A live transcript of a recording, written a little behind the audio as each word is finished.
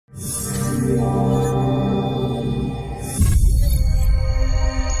Hello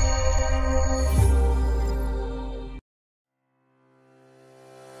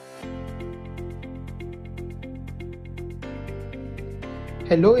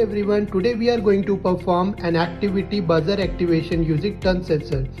everyone, today we are going to perform an activity buzzer activation using touch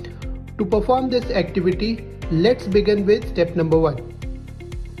sensor. To perform this activity, let's begin with step number 1.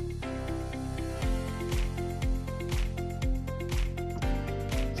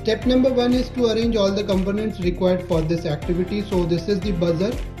 Step number 1 is to arrange all the components required for this activity. So this is the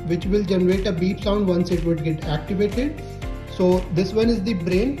buzzer which will generate a beep sound once it would get activated. So this one is the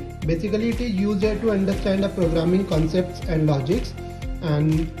brain. Basically it is used here to understand the programming concepts and logics.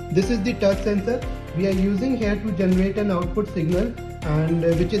 And this is the touch sensor we are using here to generate an output signal, and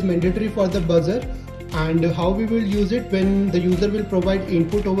which is mandatory for the buzzer. And how we will use it, when the user will provide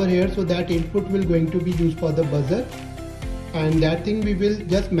input over here, so that input will going to be used for the buzzer, and that thing we will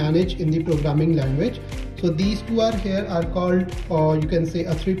just manage in the programming language. So these two are here are called, or you can say,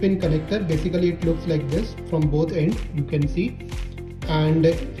 a 3-pin connector. Basically it looks like this from both ends, you can see,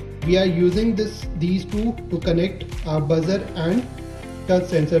 and we are using these two to connect our buzzer and touch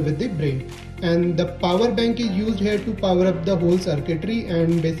sensor with the brain. And the power bank is used here to power up the whole circuitry,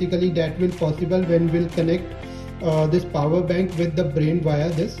 and basically that will possible when we'll connect this power bank with the brain via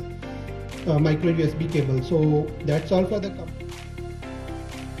this micro USB cable. So that's all for the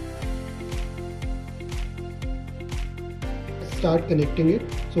start connecting it.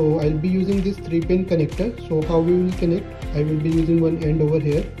 So I'll be using this 3-pin connector. So how we will connect, I will be using one end over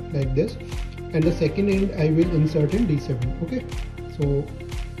here like this, and the second end I will insert in D7. Okay, so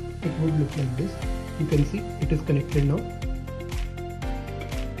it would look like this. You can see it is connected now.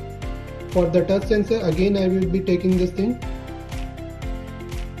 For the touch sensor, again I will be taking this thing.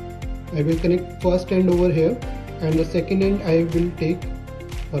 I will connect first end over here, and the second end I will take,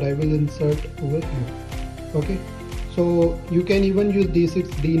 or I will insert over here. Okay, so you can even use D6,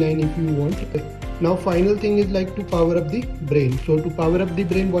 D9 if you want. Now final thing is like to power up the brain. So to power up the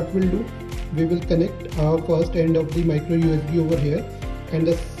brain, what we'll do, we will connect our first end of the micro USB over here and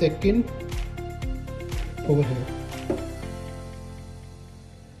the second over here.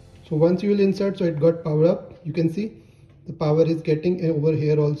 So once you will insert, so it got power up, you can see the power is getting over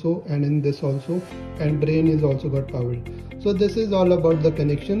here also, and in this also, and brain is also got powered. So this is all about the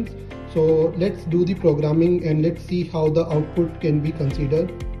connections. So let's do the programming and let's see how the output can be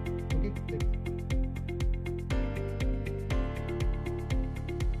considered.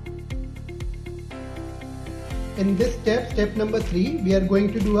 In this step number 3, we are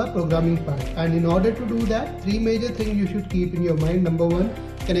going to do a programming part, and in order to do that, 3 major things you should keep in your mind. Number 1,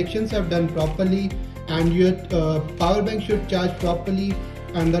 connections have done properly, and your power bank should charge properly,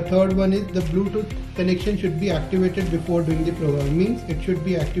 and the third one is the Bluetooth connection should be activated before doing the program. Means it should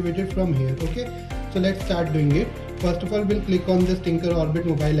be activated from here. Okay, so let's start doing it. First of all, we'll click on this Tinker Orbit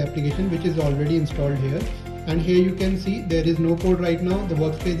mobile application, which is already installed here, and here you can see there is no code right now. The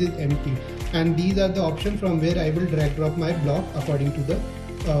workspace is empty, and these are the options from where I will drag drop my block according to the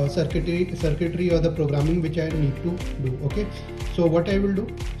circuitry or the programming which I need to do. Okay, so what I will do,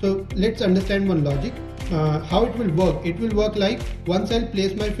 so let's understand one logic. How it will work. It will work like, once I'll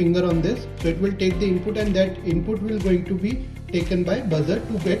place my finger on this, so it will take the input, and that input will going to be taken by buzzer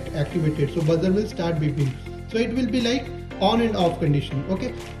to get activated. So buzzer will start beeping. So it will be like on and off condition.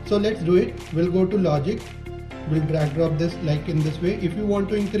 Okay, so let's do it. We'll go to logic. We'll drag drop this like in this way. If you want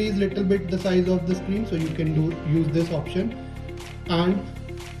to increase little bit the size of the screen, so you can use this option. And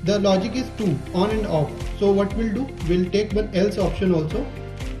the logic is 2, on and off. So what we'll do, we'll take one else option also.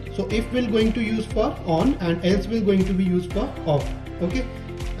 So if we're going to use for on, and else we're going to be used for off. Okay,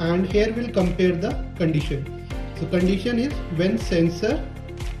 and here we'll compare the condition. So condition is when sensor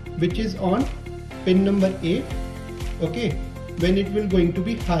which is on pin number 8, okay, when it will going to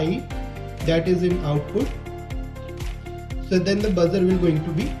be high, that is in output, so then the buzzer will going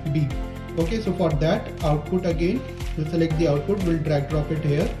to be beep. Okay, so for that output, again we'll select the output, we'll drag drop it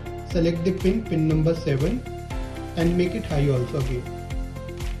here, select the pin number 7, and make it high also again.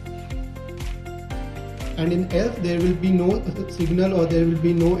 And in else there will be no signal, or there will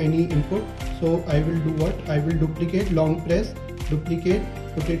be no any input. So I will do what, I will duplicate, long press, duplicate,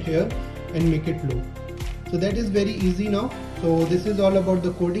 put it here and make it low. So that is very easy now. So this is all about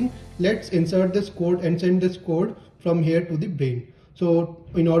the coding. Let's insert this code and send this code from here to the brain. So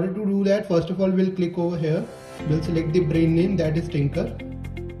in order to do that, first of all we'll click over here, we'll select the brain name, that is Tinker.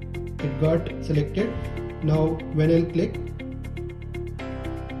 It got selected. Now when I'll click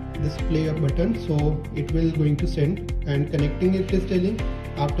this play up button, so it will going to send, and connecting it is telling.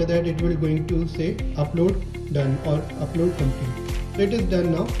 After that it will going to say upload done or upload complete. So it is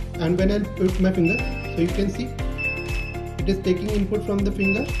done now, and when I put my finger, so you can see it is taking input from the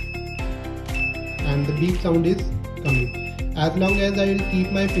finger and the beep sound is coming. As long as I will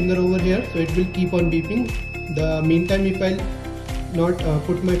keep my finger over here, so it will keep on beeping. The meantime, if I not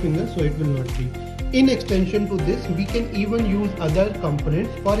put my finger, so it will not beep. In extension to this, we can even use other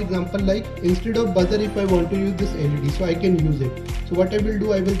components. For example, like instead of buzzer, if I want to use this LED, so I can use it. So what I will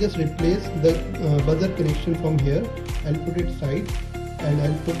do, I will just replace the buzzer connection from here. I'll put it side and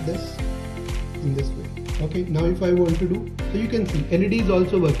I'll put this in this way. Okay, now if I want to do, so you can see LED is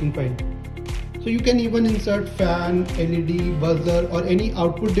also working fine. So you can even insert fan, LED, buzzer or any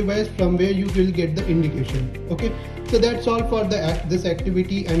output device from where you will get the indication. Okay, so that's all for this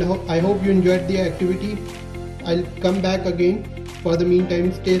activity, and I hope you enjoyed the activity. I'll come back again. For the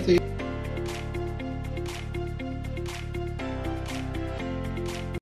meantime, stay safe.